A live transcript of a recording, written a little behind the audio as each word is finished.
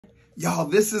Y'all,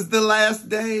 this is the last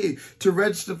day to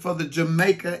register for the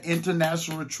Jamaica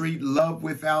International Retreat, Love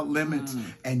Without Limits.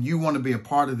 And you want to be a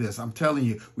part of this. I'm telling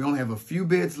you, we only have a few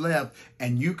beds left,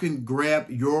 and you can grab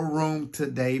your room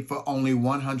today for only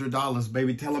 $100.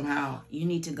 Baby, tell them how. You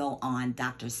need to go on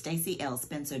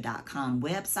DRSTACYLSPENCER.com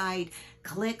website,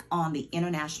 click on the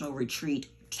International Retreat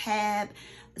tab,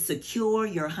 secure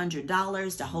your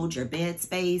 $100 to hold your bed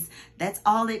space. That's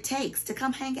all it takes to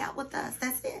come hang out with us.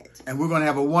 That's it. And we're going to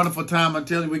have a wonderful time. I'm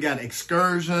telling you, we got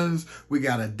excursions. We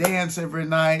got a dance every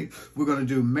night. We're going to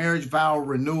do marriage vow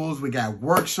renewals. We got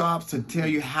workshops to tell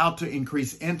you how to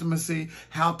increase intimacy,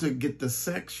 how to get the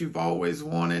sex you've always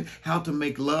wanted, how to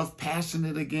make love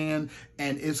passionate again.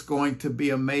 And it's going to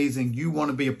be amazing. You want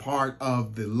to be a part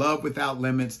of the Love Without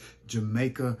Limits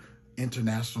Jamaica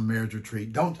International Marriage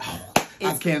Retreat.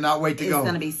 I cannot wait to go. It's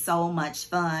going to be so much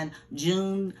fun.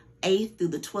 June 8th through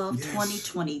the 12th,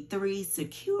 2023.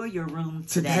 Secure your room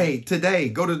today. Today.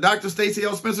 Go to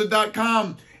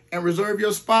DRSTACYLSPENCER.com and reserve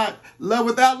your spot. Love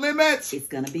Without Limits. It's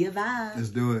going to be a vibe. Let's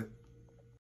do it.